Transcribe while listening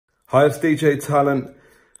Hi, it's DJ Talent.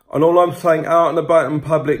 And all I'm saying, out and about in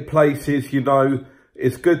public places, you know,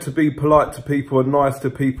 it's good to be polite to people and nice to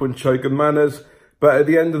people and show good manners. But at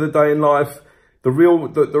the end of the day in life, the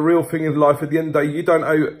real thing in life, at the end of the day, you don't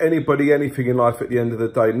owe anybody anything in life at the end of the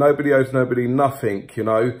day. Nobody owes nobody nothing, you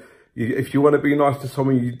know. If you want to be nice to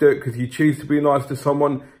someone, you do it because you choose to be nice to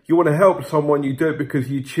someone. You want to help someone, you do it because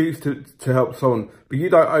you choose to help someone. But you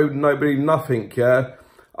don't owe nobody nothing, yeah?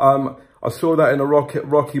 I saw that in a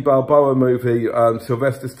Rocky Balboa movie,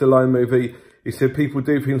 Sylvester Stallone movie. He said people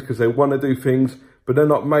do things because they want to do things, but they're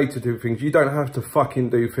not made to do things. You don't have to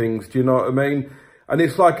fucking do things, do you know what I mean? And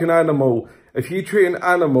it's like an animal. If you treat an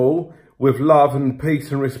animal with love and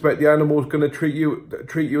peace and respect, the animal's going to treat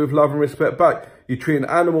you with love and respect back. You treat an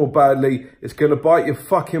animal badly, it's going to bite your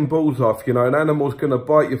fucking balls off, you know. An animal's going to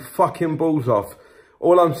bite your fucking balls off.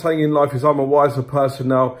 All I'm saying in life is I'm a wiser person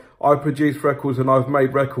now. I produce records and I've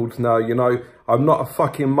made records now, you know. I'm not a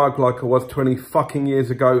fucking mug like I was 20 fucking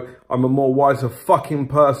years ago. I'm a more wiser fucking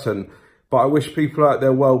person. But I wish people out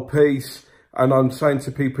there world peace. And I'm saying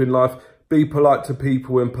to people in life, be polite to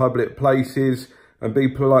people in public places and be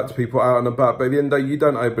polite to people out and about. But at the end of the day, you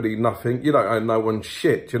don't owe anybody nothing. You don't owe no one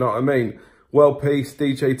shit, do you know what I mean? World peace,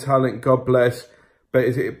 DJ Talent, God bless.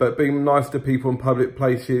 But being nice to people in public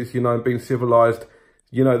places, you know, and being civilised,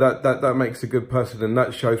 you know, that makes a good person and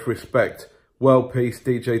that shows respect. World peace,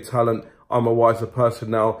 DJ Talent. I'm a wiser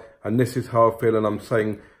person now and this is how I feel and I'm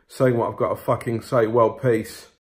saying what I've got to fucking say. World peace.